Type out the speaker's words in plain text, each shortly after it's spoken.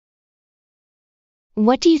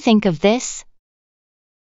What do you think of this?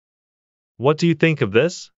 What do you think of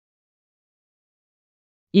this?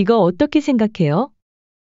 이거 어떻게 생각해요?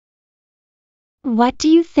 What do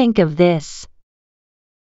you think of this?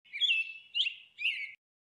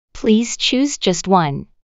 Please choose just one.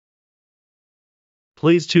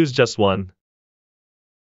 Please choose just one.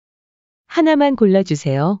 하나만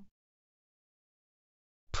골라주세요.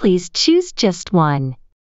 Please choose just one.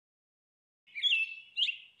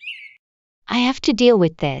 I have to deal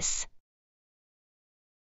with this.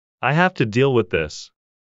 I have to deal with this.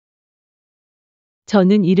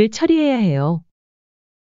 저는 일을 처리해야 해요.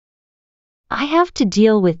 I have to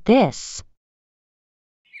deal with this.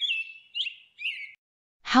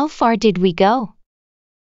 How far did we go?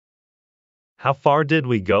 How far did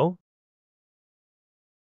we go?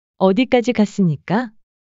 어디까지 갔습니까?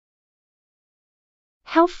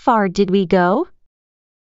 How far did we go?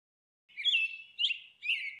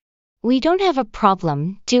 We don't have a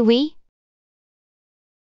problem, do we?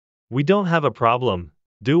 We don't have a problem,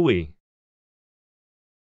 do we?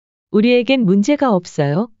 우리에겐 문제가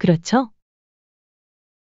없어요. 그렇죠?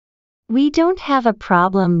 We don't have a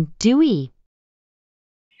problem, do we?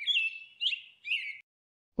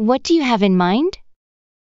 What do you have in mind?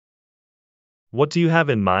 What do you have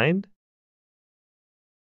in mind?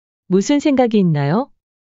 무슨 생각이 있나요?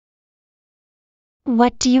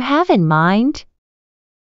 What do you have in mind?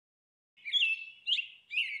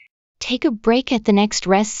 Take a break at the next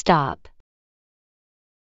rest stop.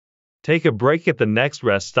 Take a break at the next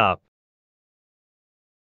rest stop.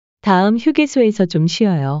 다음 휴게소에서 좀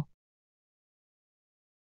쉬어요.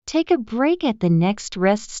 Take a break at the next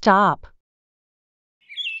rest stop.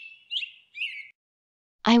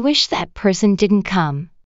 I wish that person didn't come.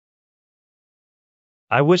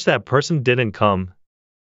 I wish that person didn't come.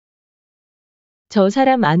 저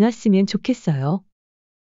사람 안 왔으면 좋겠어요.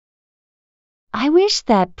 I wish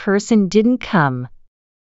that person didn't come.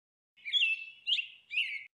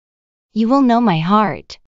 You will know my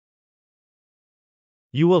heart.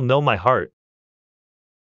 You will know my heart.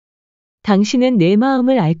 당신은 내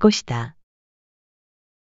마음을 알 것이다.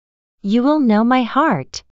 You will know my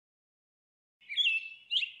heart.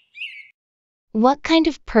 What kind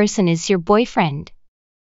of person is your boyfriend?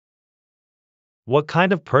 What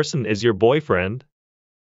kind of person is your boyfriend?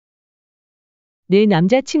 내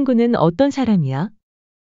남자친구는 어떤 사람이야?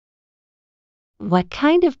 What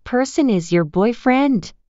kind of person is your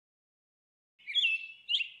boyfriend?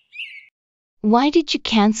 Why did you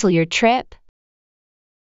cancel your trip?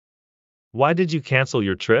 Why did you cancel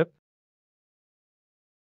your trip?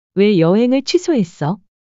 왜 여행을 취소했어?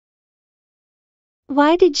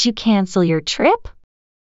 Why did you cancel your trip?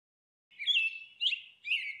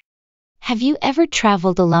 Have you ever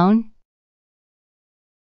traveled alone?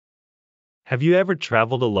 Have you ever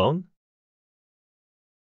traveled alone?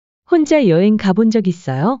 혼자 여행 가본 적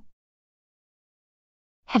있어요?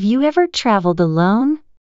 Have you ever traveled alone?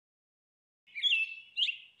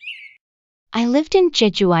 I lived in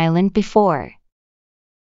Jeju Island before.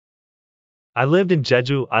 I lived in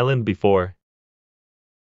Jeju Island before.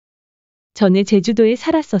 전에 제주도에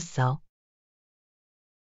살았었어.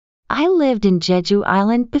 I lived in Jeju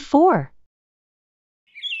Island before.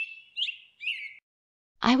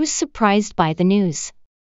 I was surprised by the news.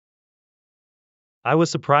 I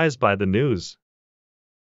was surprised by the news.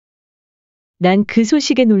 난 그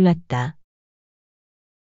소식에 놀랐다.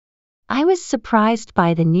 I was surprised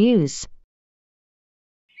by the news.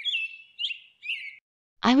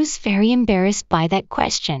 I was very embarrassed by that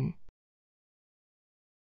question.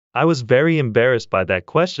 I was very embarrassed by that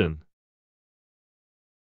question.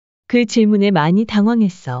 그 질문에 많이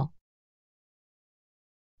당황했어.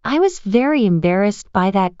 I was very embarrassed by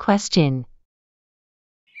that question.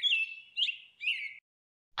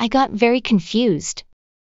 I got very confused.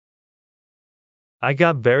 I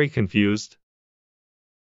got very confused.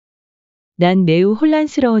 난 매우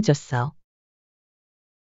혼란스러워졌어.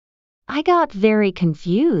 I got very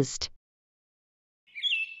confused.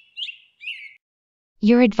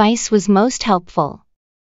 Your advice was most helpful.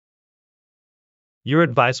 Your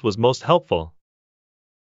advice was most helpful.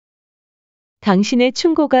 당신의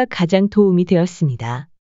충고가 가장 도움이 되었습니다.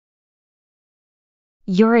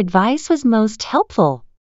 Your advice was most helpful.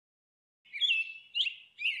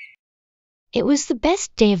 It was the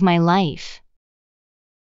best day of my life.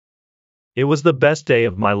 It was the best day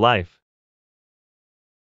of my life.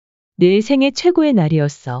 내 생애 최고의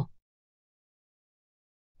날이었어.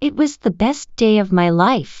 It was the best day of my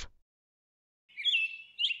life.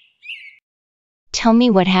 Tell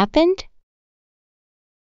me what happened?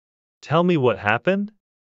 Tell me what happened?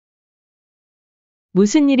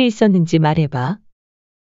 무슨 일이 있었는지 말해봐.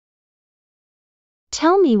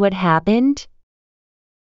 Tell me what happened.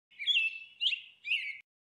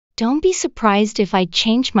 Don't be surprised if I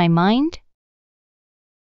change my mind.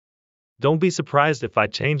 Don't be surprised if I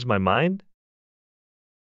change my mind.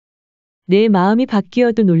 내 마음이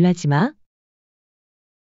바뀌어도 놀라지 마.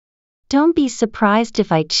 Don't be surprised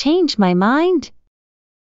if I change my mind.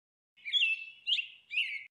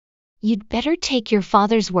 You'd better take your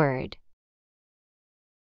father's word.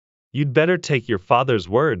 You'd better take your father's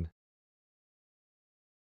word.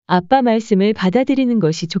 아빠 말씀을 받아들이는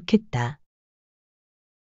것이 좋겠다.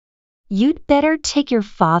 You'd better take your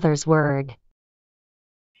father's word.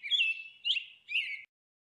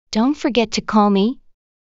 Don't forget to call me.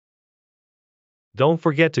 Don't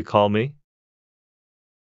forget to call me.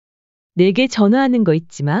 내게 전화하는 거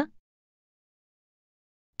잊지 마.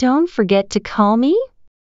 Don't forget to call me.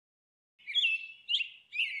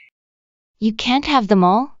 You can't have them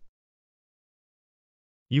all.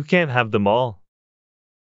 You can't have them all.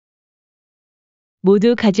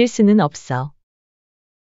 모두 가질 수는 없어.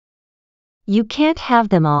 You can't have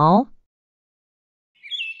them all.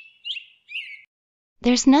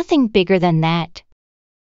 There's nothing bigger than that.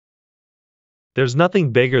 There's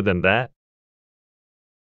nothing bigger than that.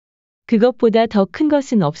 그것보다 더 큰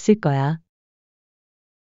것은 없을 거야.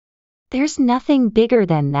 There's nothing bigger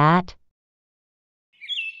than that.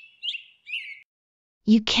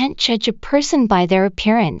 You can't judge a person by their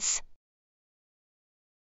appearance.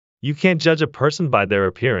 You can't judge a person by their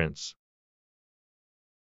appearance.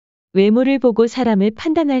 외모를 보고 사람을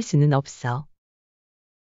판단할 수는 없어.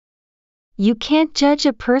 You can't judge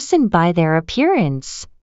a person by their appearance.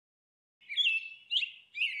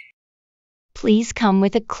 Please come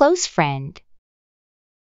with a close friend.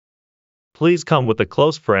 Please come with a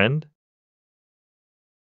close friend.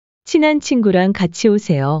 친한 친구랑 같이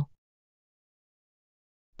오세요.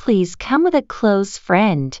 Please come with a close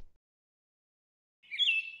friend.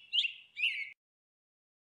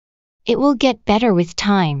 It will get better with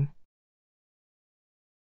time.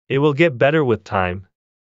 It will get better with time.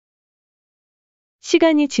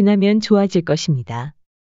 시간이 지나면 좋아질 것입니다.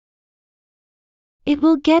 It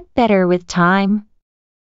will get better with time.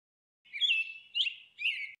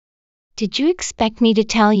 Did you expect me to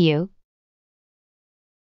tell you?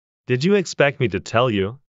 Did you expect me to tell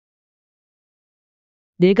you?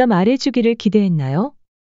 내가 말해주기를 기대했나요?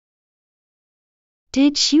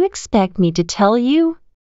 Did you expect me to tell you?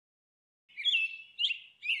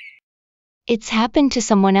 It's happened to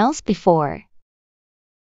someone else before.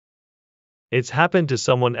 It's happened to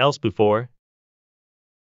someone else before.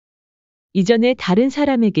 이전에 다른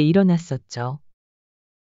사람에게 일어났었죠.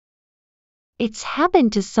 It's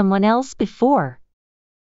happened to someone else before.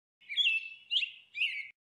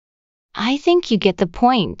 I think you get the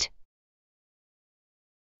point.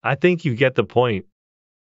 I think you get the point.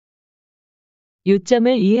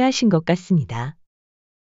 요점을 이해하신 것 같습니다.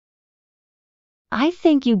 I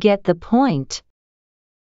think you get the point.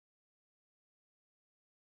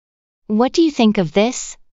 What do you think of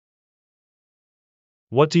this?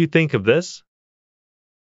 What do you think of this?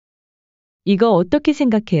 이거 어떻게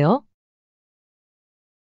생각해요?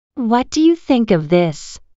 What do you think of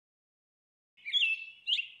this?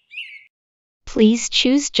 Please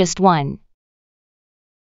choose just one.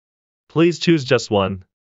 Please choose just one.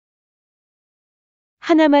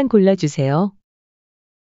 하나만 골라주세요.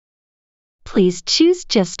 Please choose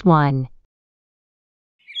just one.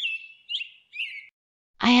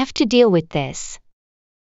 I have to deal with this.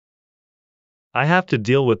 I have to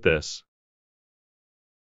deal with this.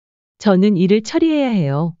 저는 일을 처리해야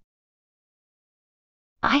해요.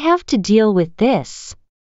 I have to deal with this.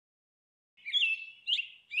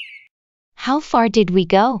 How far did we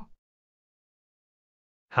go?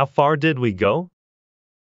 How far did we go?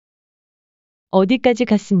 어디까지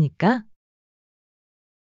갔습니까?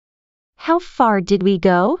 How far did we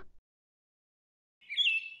go?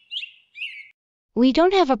 We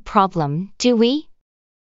don't have a problem, do we?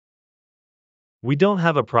 We don't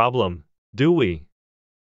have a problem, do we?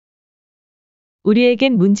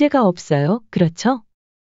 우리에겐 문제가 없어요. 그렇죠?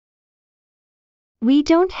 We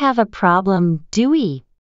don't have a problem, do we?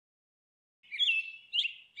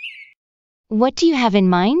 What do you have in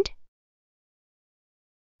mind?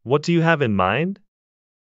 What do you have in mind?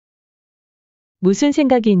 무슨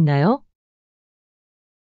생각이 있나요?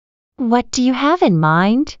 What do you have in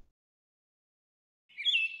mind?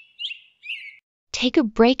 Take a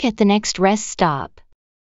break at the next rest stop.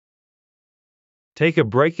 Take a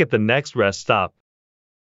break at the next rest stop.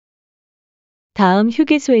 다음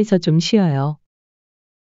휴게소에서 좀 쉬어요.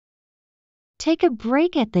 Take a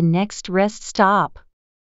break at the next rest stop.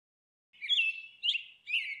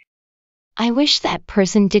 I wish that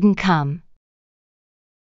person didn't come.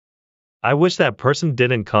 I wish that person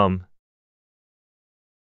didn't come.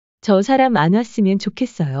 저 사람 안 왔으면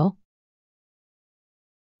좋겠어요.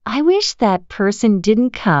 I wish that person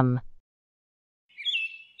didn't come.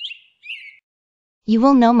 You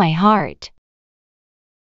will know my heart.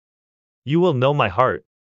 You will know my heart.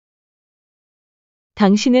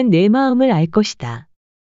 당신은 내 마음을 알 것이다.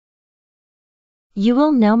 You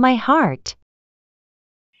will know my heart.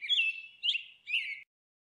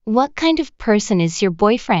 What kind of person is your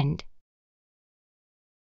boyfriend?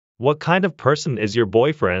 What kind of person is your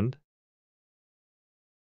boyfriend?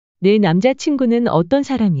 내 남자친구는 어떤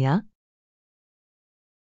사람이야?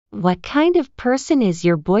 What kind of person is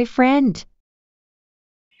your boyfriend?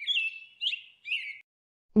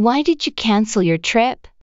 Why did you cancel your trip?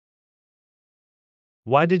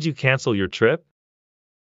 Why did you cancel your trip?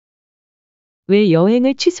 왜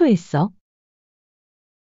여행을 취소했어?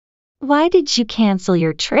 Why did you cancel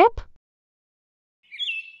your trip?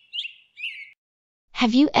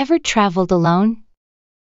 Have you ever traveled alone?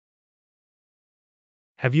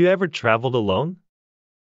 Have you ever traveled alone?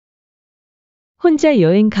 혼자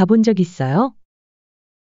여행 가본 적 있어요?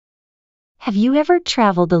 Have you ever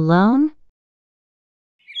traveled alone?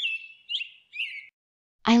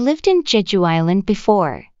 I lived in Jeju Island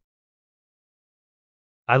before.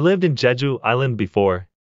 I lived in Jeju Island before.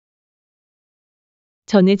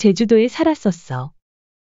 전에 제주도에 살았었어.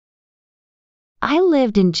 I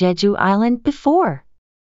lived in Jeju Island before.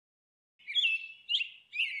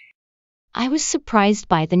 I was surprised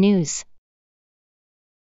by the news.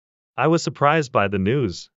 I was surprised by the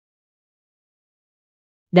news.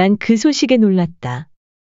 난 그 소식에 놀랐다.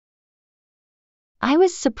 I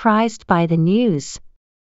was surprised by the news.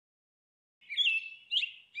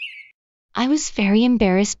 I was very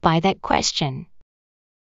embarrassed by that question.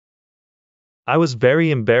 I was very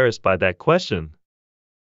embarrassed by that question.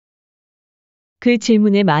 그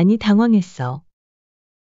질문에 많이 당황했어.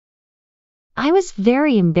 I was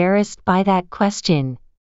very embarrassed by that question.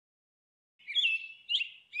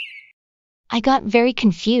 I got very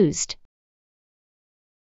confused.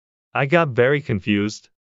 I got very confused.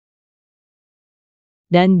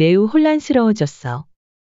 난 매우 혼란스러워졌어.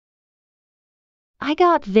 I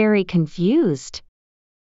got very confused.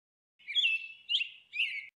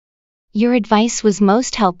 Your advice was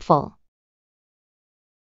most helpful.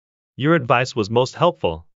 Your advice was most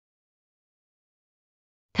helpful.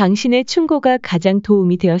 당신의 충고가 가장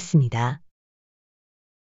도움이 되었습니다.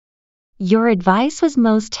 Your advice was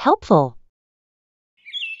most helpful.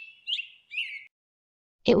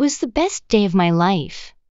 It was the best day of my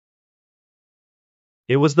life.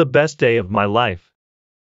 It was the best day of my life.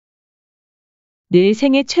 내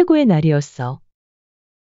생애 최고의 날이었어.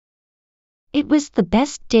 It was the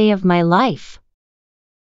best day of my life.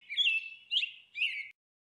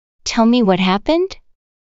 Tell me what happened?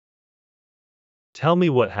 Tell me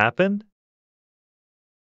what happened?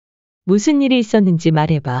 무슨 일이 있었는지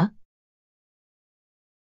말해봐.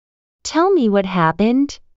 Tell me what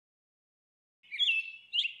happened.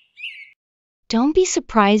 Don't be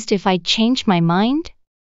surprised if I change my mind.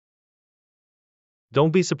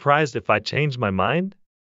 Don't be surprised if I change my mind.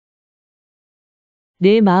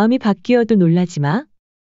 내 마음이 바뀌어도 놀라지 마.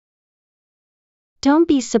 Don't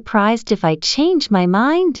be surprised if I change my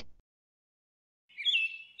mind.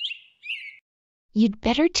 You'd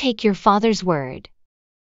better take your father's word.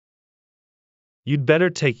 You'd better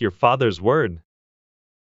take your father's word.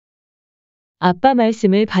 아빠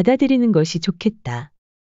말씀을 받아들이는 것이 좋겠다.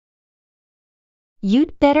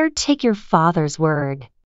 You'd better take your father's word.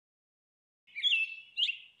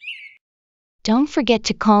 Don't forget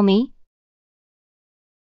to call me.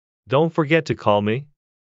 Don't forget to call me.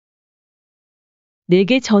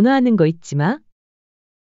 내게 전화하는 거 잊지 마.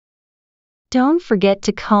 Don't forget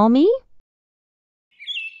to call me.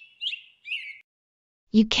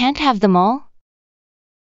 You can't have them all.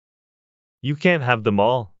 You can't have them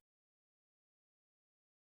all.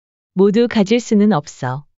 모두 가질 수는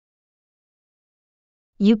없어.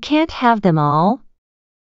 You can't have them all.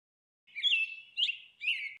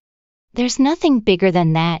 There's nothing bigger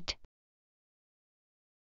than that.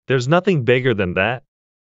 There's nothing bigger than that.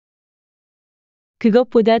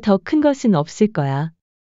 그것보다 더 큰 것은 없을 거야.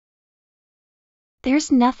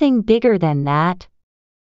 There's nothing bigger than that.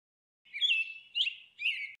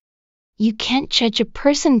 You can't judge a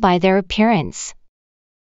person by their appearance.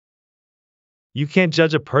 You can't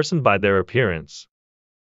judge a person by their appearance.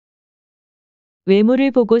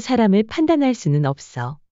 외모를 보고 사람을 판단할 수는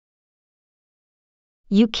없어.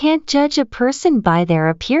 You can't judge a person by their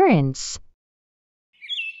appearance.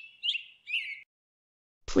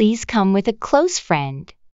 Please come with a close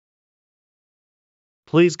friend.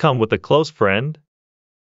 Please come with a close friend.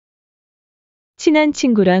 친한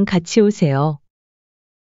친구랑 같이 오세요.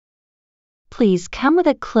 Please come with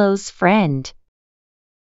a close friend.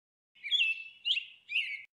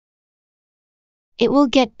 It will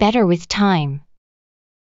get better with time.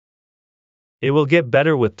 It will get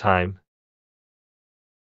better with time.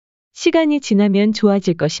 시간이 지나면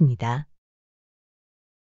좋아질 것입니다.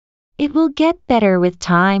 It will get better with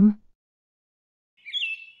time.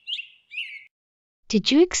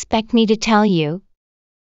 Did you expect me to tell you?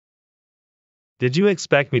 Did you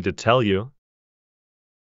expect me to tell you?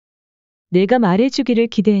 내가 말해주기를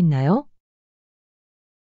기대했나요?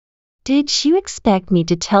 Did you expect me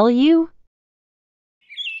to tell you?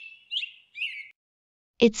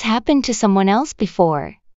 It's happened to someone else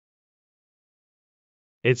before.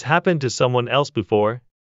 It's happened to someone else before.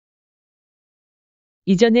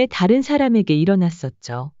 이전에 다른 사람에게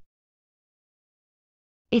일어났었죠.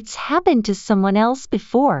 It's happened to someone else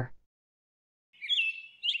before.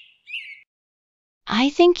 I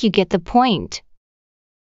think you get the point.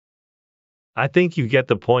 I think you get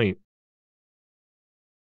the point.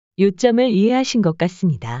 요점을 이해하신 것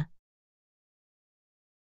같습니다.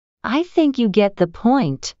 I think you get the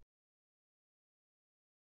point.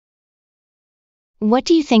 What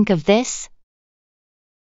do you think of this?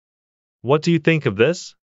 What do you think of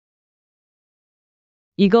this?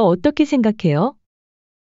 이거 어떻게 생각해요?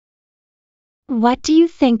 What do you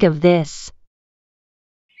think of this?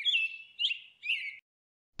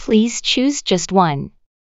 Please choose just one.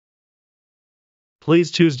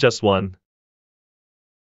 Please choose just one.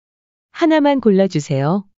 하나만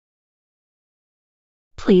골라주세요.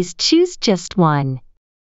 Please choose just one.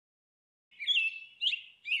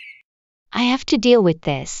 I have to deal with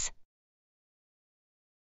this.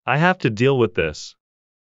 I have to deal with this.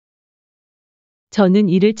 저는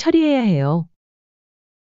일을 처리해야 해요.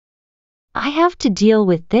 I have to deal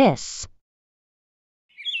with this.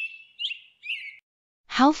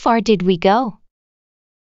 How far did we go?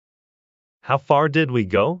 How far did we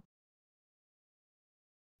go?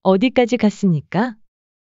 어디까지 갔습니까?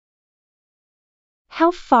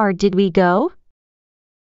 How far did we go?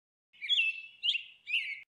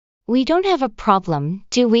 We don't have a problem,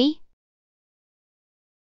 do we?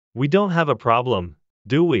 We don't have a problem,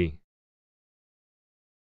 do we?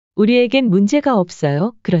 우리에겐 문제가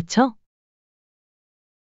없어요. 그렇죠?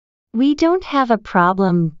 We don't have a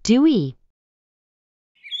problem, do we?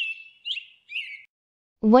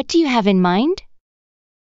 What do you have in mind?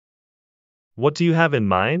 What do you have in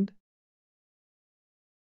mind?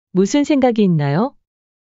 무슨 생각이 있나요?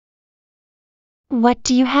 What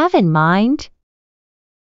do you have in mind?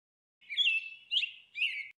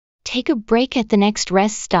 Take a break at the next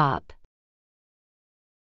rest stop.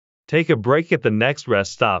 Take a break at the next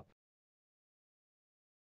rest stop.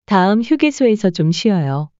 다음 휴게소에서 좀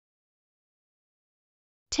쉬어요.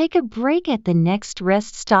 Take a break at the next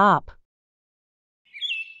rest stop.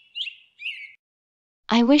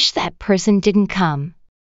 I wish that person didn't come.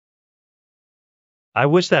 I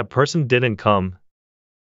wish that person didn't come.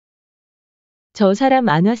 저 사람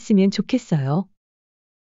안 왔으면 좋겠어요.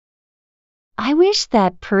 I wish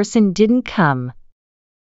that person didn't come.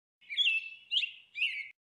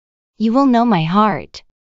 You will know my heart.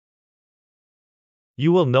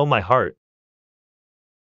 You will know my heart.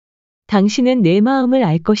 당신은 내 마음을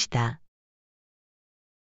알 것이다.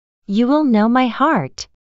 You will know my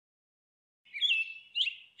heart.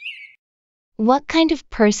 What kind of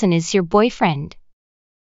person is your boyfriend?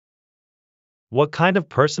 What kind of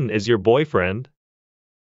person is your boyfriend?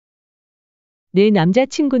 내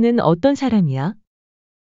남자친구는 어떤 사람이야?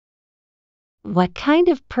 What kind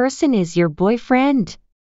of person is your boyfriend?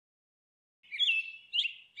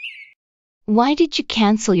 Why did you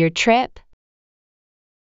cancel your trip?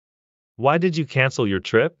 Why did you cancel your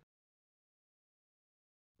trip?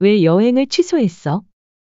 왜 여행을 취소했어?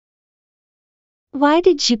 Why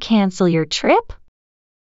did you cancel your trip?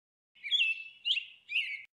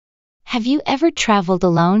 Have you ever traveled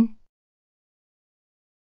alone?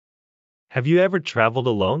 Have you ever traveled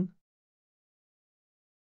alone?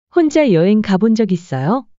 혼자 여행 가본 적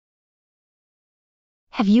있어요?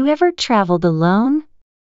 Have you ever traveled alone?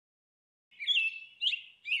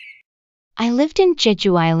 I lived in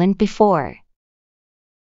Jeju Island before.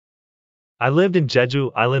 I lived in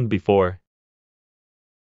Jeju Island before.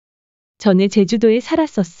 전에 제주도에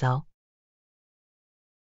살았었어.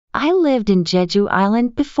 I lived in Jeju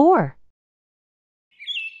Island before.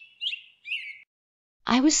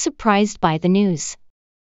 I was surprised by the news.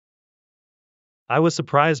 I was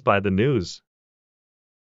surprised by the news.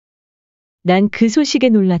 난 그 소식에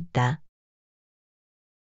놀랐다.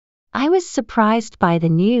 I was surprised by the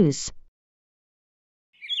news.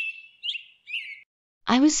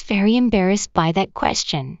 I was very embarrassed by that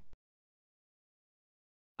question.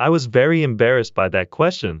 I was very embarrassed by that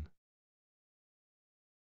question.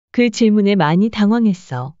 그 질문에 많이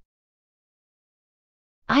당황했어.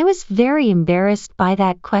 I was very embarrassed by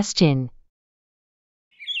that question.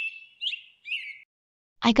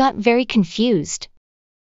 I got very confused.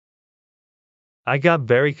 I got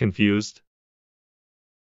very confused.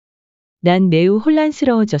 난 매우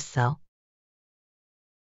혼란스러워졌어.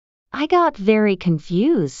 I got very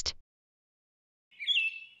confused.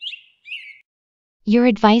 Your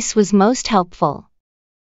advice was most helpful.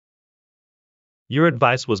 Your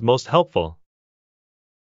advice was most helpful.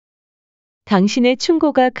 당신의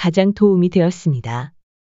충고가 가장 도움이 되었습니다.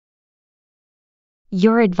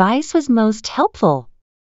 Your advice was most helpful.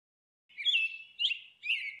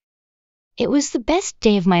 It was the best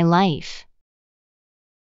day of my life.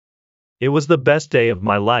 It was the best day of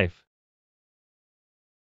my life.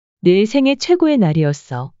 내 생애 최고의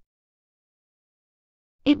날이었어.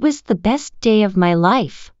 It was the best day of my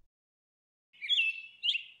life.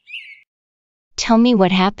 Tell me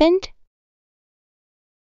what happened?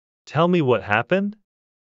 Tell me what happened?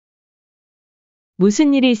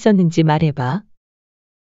 무슨 일이 있었는지 말해봐.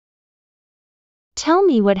 Tell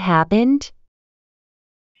me what happened.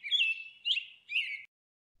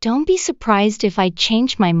 Don't be surprised if I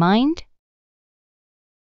change my mind.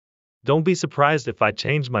 Don't be surprised if I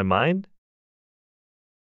change my mind.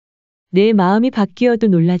 내 마음이 바뀌어도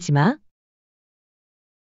놀라지 마.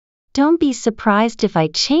 Don't be surprised if I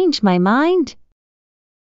change my mind.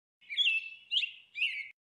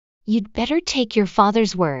 You'd better take your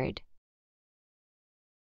father's word.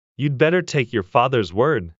 You'd better take your father's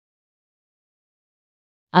word.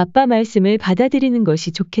 아빠 말씀을 받아들이는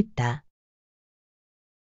것이 좋겠다.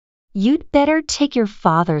 You'd better take your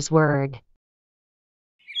father's word.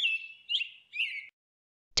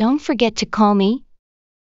 Don't forget to call me.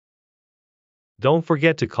 Don't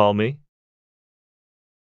forget to call me.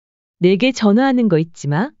 내게 전화하는 거 잊지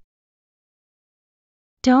마.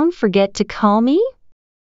 Don't forget to call me.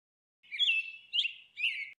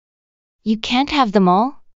 You can't have them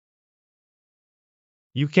all.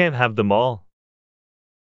 You can't have them all.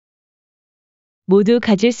 모두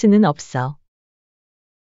가질 수는 없어.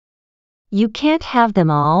 You can't have them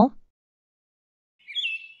all.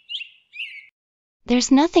 There's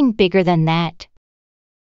nothing bigger than that.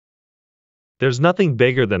 There's nothing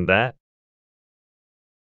bigger than that.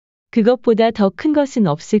 그것보다 더 큰 것은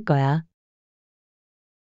없을 거야.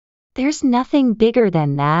 There's nothing bigger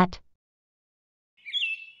than that.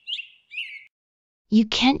 You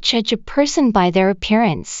can't judge a person by their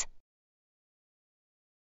appearance.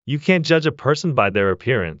 You can't judge a person by their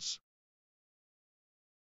appearance.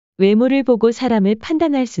 외모를 보고 사람을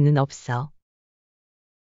판단할 수는 없어.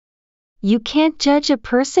 You can't judge a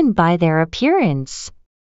person by their appearance.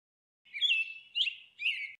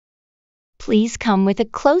 Please come with a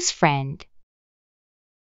close friend.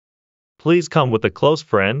 Please come with a close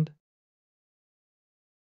friend.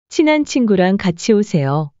 친한 친구랑 같이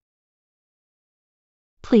오세요.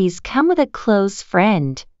 Please come with a close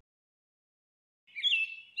friend.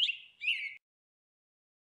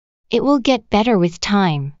 It will get better with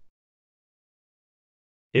time.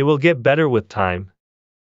 It will get better with time.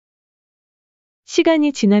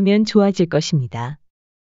 시간이 지나면 좋아질 것입니다.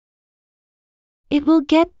 It will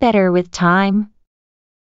get better with time.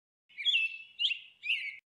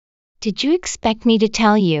 Did you expect me to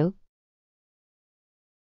tell you?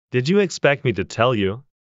 Did you expect me to tell you?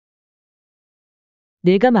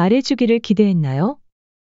 내가 말해주기를 기대했나요?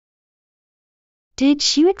 Did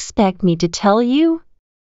you expect me to tell you?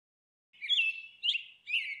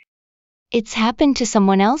 It's happened to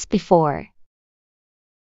someone else before.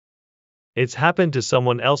 It's happened to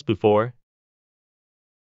someone else before.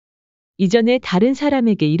 이전에 다른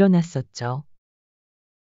사람에게 일어났었죠.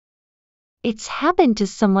 It's happened to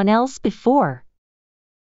someone else before.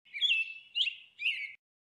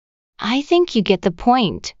 I think you get the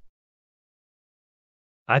point.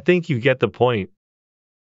 I think you get the point.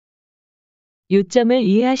 요점을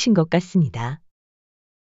이해하신 것 같습니다.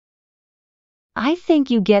 I think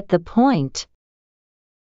you get the point.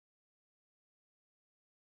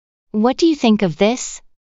 What do you think of this?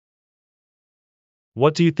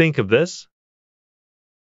 What do you think of this?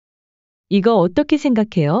 이거 어떻게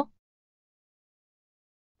생각해요?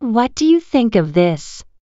 What do you think of this?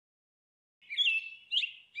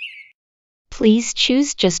 Please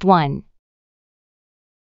choose just one.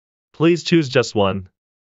 Please choose just one.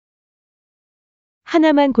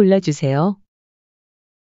 하나만 골라주세요.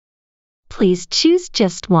 Please choose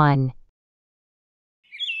just one.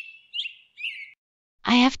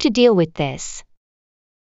 I have to deal with this.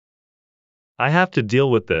 I have to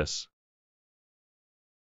deal with this.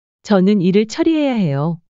 저는 일을 처리해야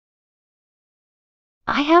해요.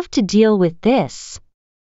 I have to deal with this.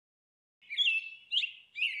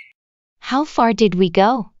 How far did we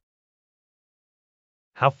go?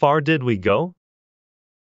 How far did we go?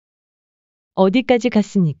 어디까지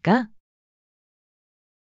갔습니까?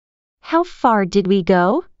 How far did we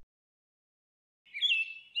go?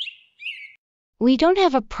 We don't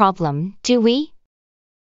have a problem, do we?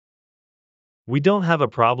 We don't have a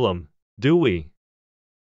problem, do we?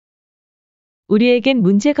 우리에겐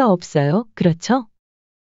문제가 없어요. 그렇죠?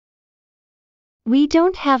 We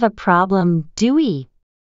don't have a problem, do we?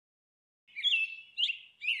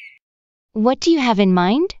 What do you have in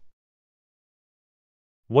mind?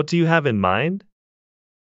 What do you have in mind?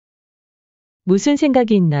 무슨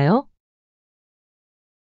생각이 있나요?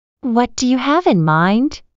 What do you have in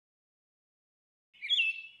mind?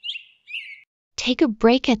 Take a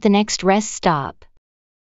break at the next rest stop.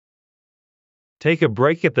 Take a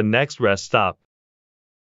break at the next rest stop.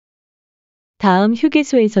 다음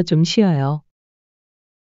휴게소에서 좀 쉬어요.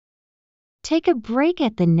 Take a break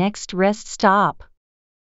at the next rest stop.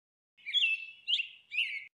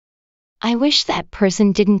 I wish that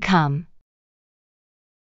person didn't come.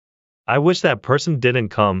 I wish that person didn't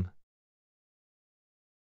come.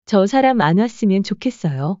 저 사람 안 왔으면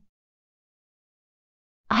좋겠어요.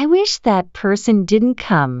 I wish that person didn't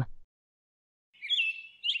come.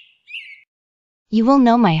 You will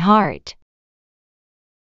know my heart.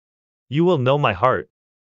 You will know my heart.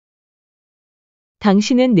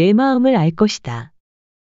 당신은 내 마음을 알 것이다.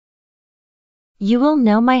 You will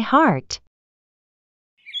know my heart.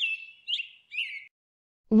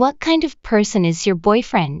 What kind of person is your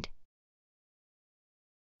boyfriend?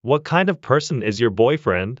 What kind of person is your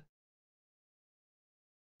boyfriend?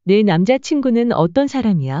 내 남자친구는 어떤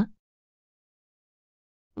사람이야?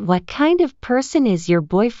 What kind of person is your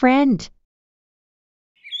boyfriend?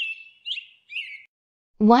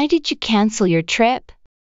 Why did you cancel your trip?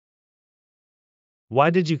 Why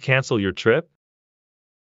did you cancel your trip?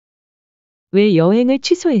 왜 여행을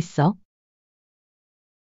취소했어?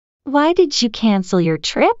 Why did you cancel your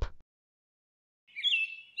trip?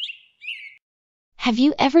 Have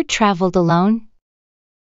you ever traveled alone?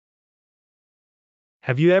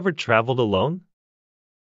 Have you ever traveled alone?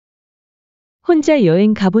 혼자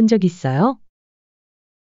여행 가본 적 있어요?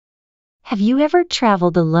 Have you ever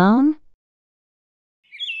traveled alone?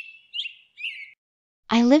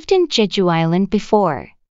 I lived in Jeju Island before.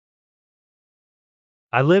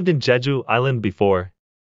 I lived in Jeju Island before.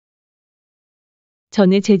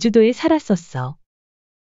 전에 제주도에 살았었어.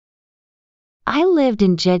 I lived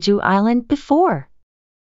in Jeju Island before.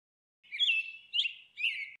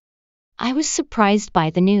 I was surprised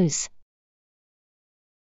by the news.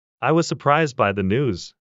 I was surprised by the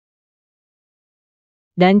news.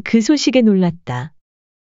 난 그 소식에 놀랐다.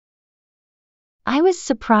 I was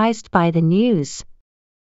surprised by the news.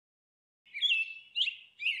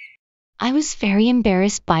 I was very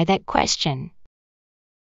embarrassed by that question.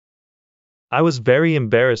 I was very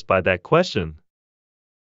embarrassed by that question.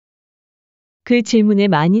 그 질문에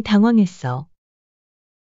많이 당황했어.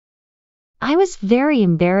 I was very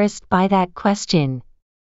embarrassed by that question.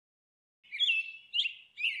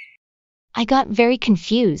 I got very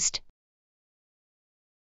confused.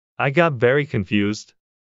 I got very confused.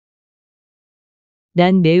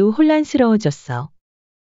 난 매우 혼란스러워졌어.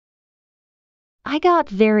 I got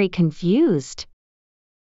very confused.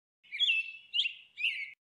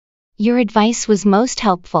 Your advice was most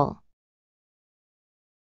helpful.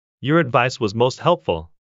 Your advice was most helpful.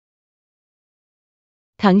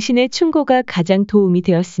 당신의 충고가 가장 도움이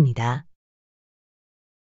되었습니다.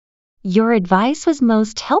 Your advice was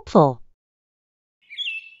most helpful.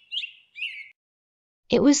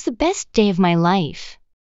 It was the best day of my life.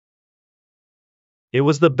 It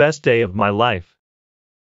was the best day of my life.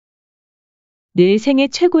 내 생애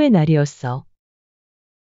최고의 날이었어.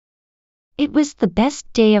 It was the best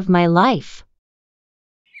day of my life.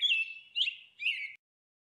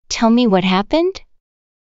 Tell me what happened?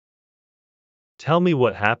 Tell me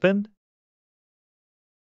what happened?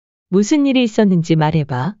 무슨 일이 있었는지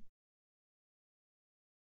말해봐.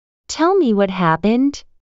 Tell me what happened.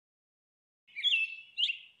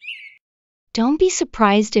 Don't be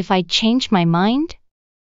surprised if I change my mind.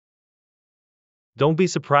 Don't be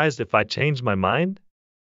surprised if I change my mind.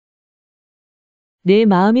 내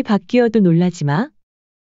마음이 바뀌어도 놀라지 마.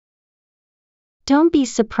 Don't be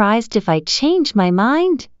surprised if I change my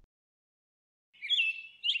mind.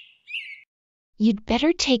 You'd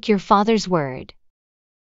better take your father's word.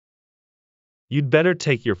 You'd better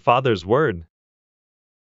take your father's word.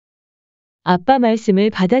 아빠 말씀을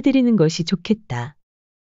받아들이는 것이 좋겠다.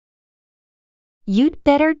 You'd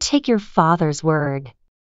better take your father's word.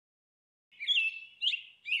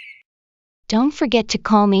 Don't forget to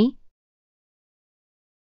call me.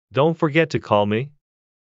 Don't forget to call me.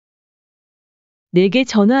 내게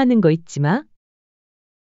전화하는 거 잊지 마.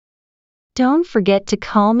 Don't forget to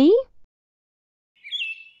call me.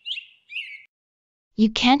 You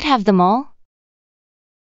can't have them all.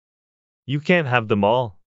 You can't have them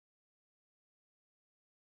all.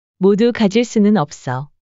 모두 가질 수는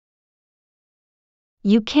없어.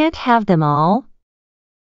 You can't have them all.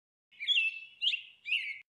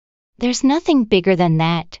 There's nothing bigger than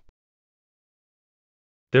that.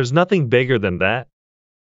 There's nothing bigger than that.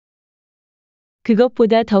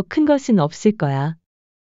 그것보다 더 큰 것은 없을 거야.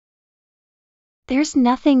 There's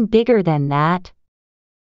nothing bigger than that.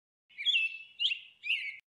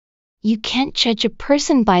 You can't judge a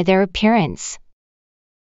person by their appearance.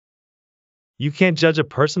 You can't judge a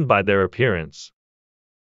person by their appearance.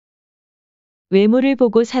 외모를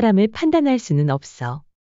보고 사람을 판단할 수는 없어.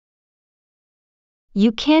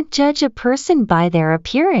 You can't judge a person by their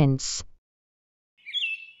appearance.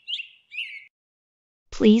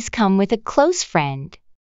 Please come with a close friend.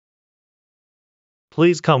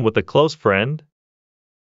 Please come with a close friend.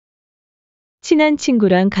 친한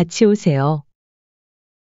친구랑 같이 오세요.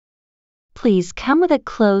 Please come with a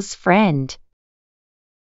close friend.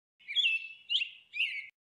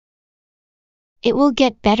 It will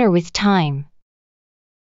get better with time.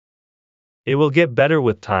 It will get better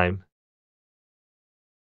with time.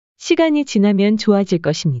 시간이 지나면 좋아질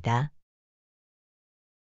것입니다.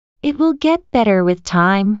 It will get better with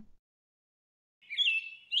time.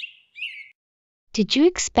 Did you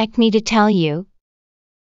expect me to tell you?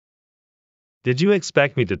 Did you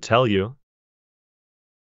expect me to tell you?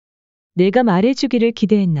 내가 말해주기를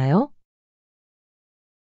기대했나요?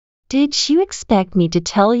 Did you expect me to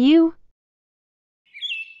tell you?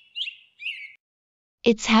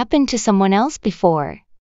 It's happened to someone else before.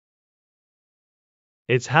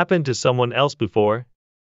 It's happened to someone else before.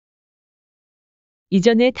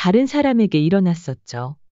 이전에 다른 사람에게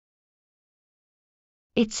일어났었죠.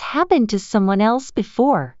 It's happened to someone else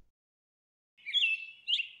before.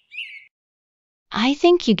 I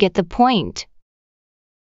think you get the point.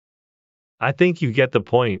 I think you get the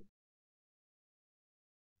point.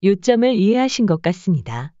 요점을 이해하신 것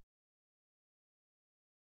같습니다.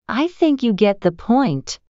 I think you get the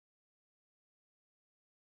point.